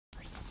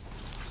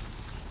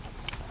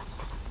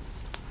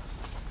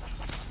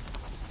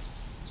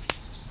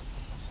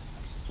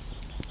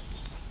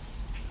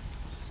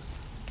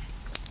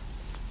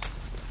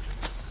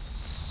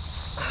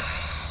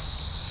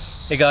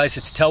Hey guys,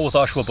 it's Tel with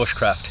Oshawa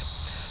Bushcraft.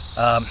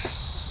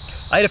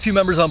 I had a few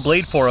members on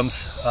Blade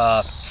forums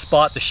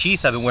spot the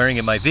sheath I've been wearing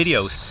in my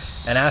videos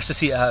and asked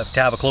to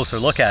have a closer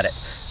look at it.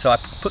 So I'm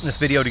putting this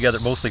video together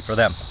mostly for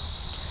them.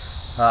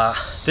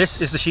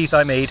 This is the sheath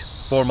I made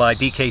for my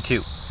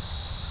BK2.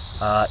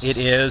 It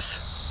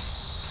is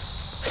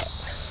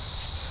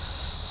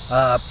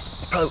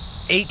probably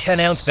 8-10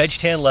 ounce veg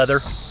tan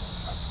leather,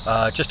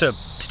 just a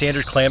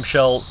standard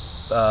clamshell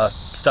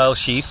style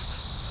sheath.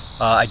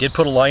 I did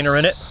put a liner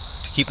in it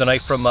to keep the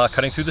knife from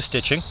cutting through the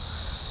stitching,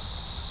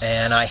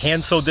 and I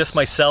hand sewed this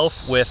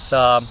myself with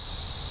a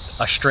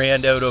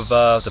strand out of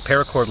the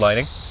paracord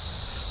lining.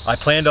 I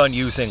planned on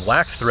using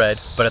wax thread,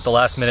 but at the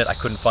last minute I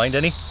couldn't find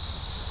any.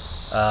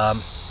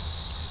 The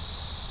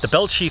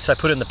belt sheaths I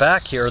put in the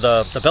back here,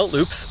 the belt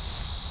loops,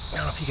 I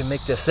don't know if you can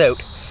make this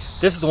out.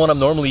 This is the one I'm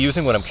normally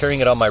using when I'm carrying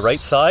it on my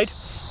right side.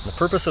 And the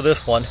purpose of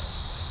this one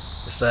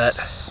is that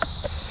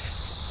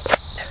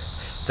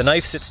the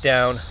knife sits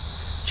down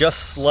just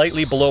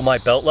slightly below my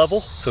belt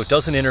level, so it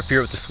doesn't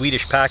interfere with the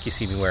Swedish pack you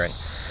see me wearing.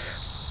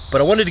 But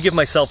I wanted to give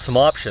myself some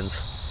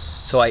options,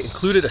 so I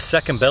included a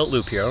second belt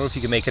loop here. I don't know if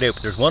you can make it out,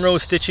 but there's one row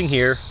of stitching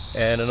here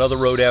and another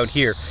row down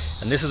here,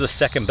 and this is a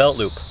second belt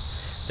loop.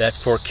 That's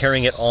for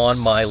carrying it on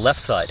my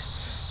left side.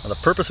 Now the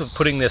purpose of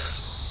putting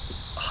this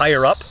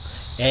higher up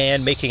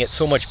and making it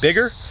so much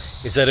bigger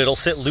is that it'll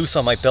sit loose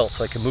on my belt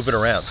so I can move it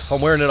around. So if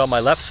I'm wearing it on my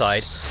left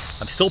side,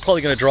 I'm still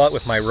probably going to draw it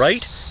with my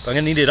right, but I'm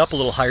going to need it up a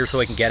little higher so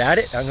I can get at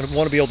it. I'm going to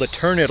want to be able to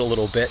turn it a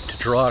little bit to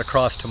draw it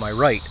across to my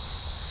right.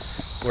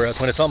 Whereas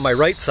when it's on my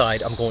right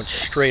side, I'm going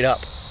straight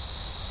up.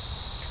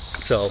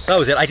 So that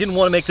was it. I didn't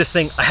want to make this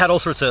thing, I had all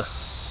sorts of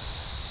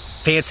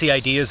fancy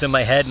ideas in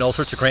my head and all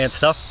sorts of grand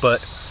stuff,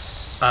 but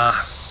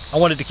I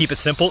wanted to keep it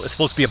simple. It's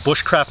supposed to be a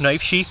bushcraft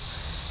knife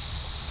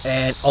sheath,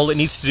 and all it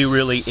needs to do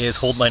really is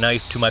hold my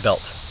knife to my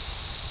belt.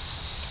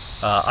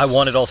 I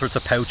wanted all sorts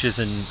of pouches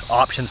and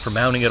options for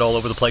mounting it all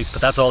over the place,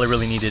 but that's all I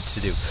really needed to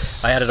do.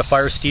 I added a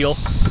fire steel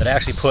that I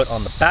actually put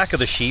on the back of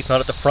the sheath, not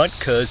at the front,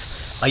 because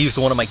I use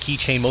the one on my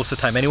keychain most of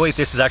the time anyway.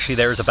 This is actually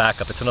there as a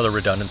backup. It's another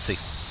redundancy.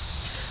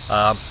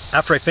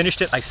 After I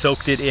finished it, I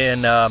soaked it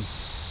in,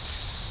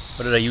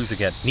 what did I use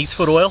again? Neat's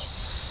foot oil.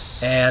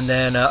 And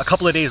then a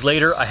couple of days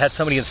later, I had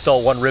somebody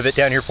install one rivet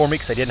down here for me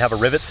because I didn't have a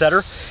rivet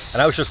setter.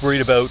 And I was just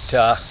worried about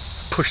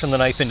pushing the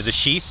knife into the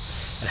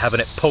sheath and having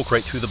it poke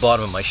right through the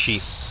bottom of my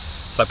sheath.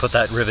 So I put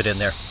that rivet in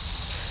there.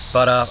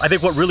 But I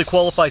think what really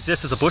qualifies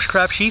this as a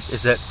bushcraft sheath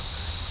is that,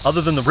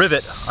 other than the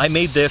rivet, I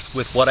made this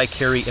with what I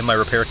carry in my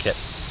repair kit.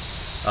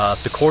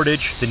 The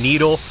cordage, the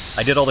needle,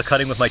 I did all the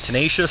cutting with my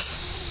Tenacious.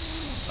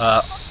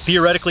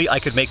 Theoretically, I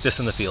could make this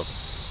in the field.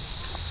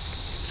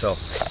 So,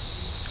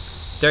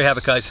 there you have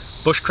it guys.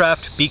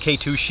 Bushcraft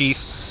BK2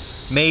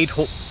 sheath, made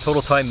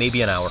total time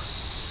maybe an hour.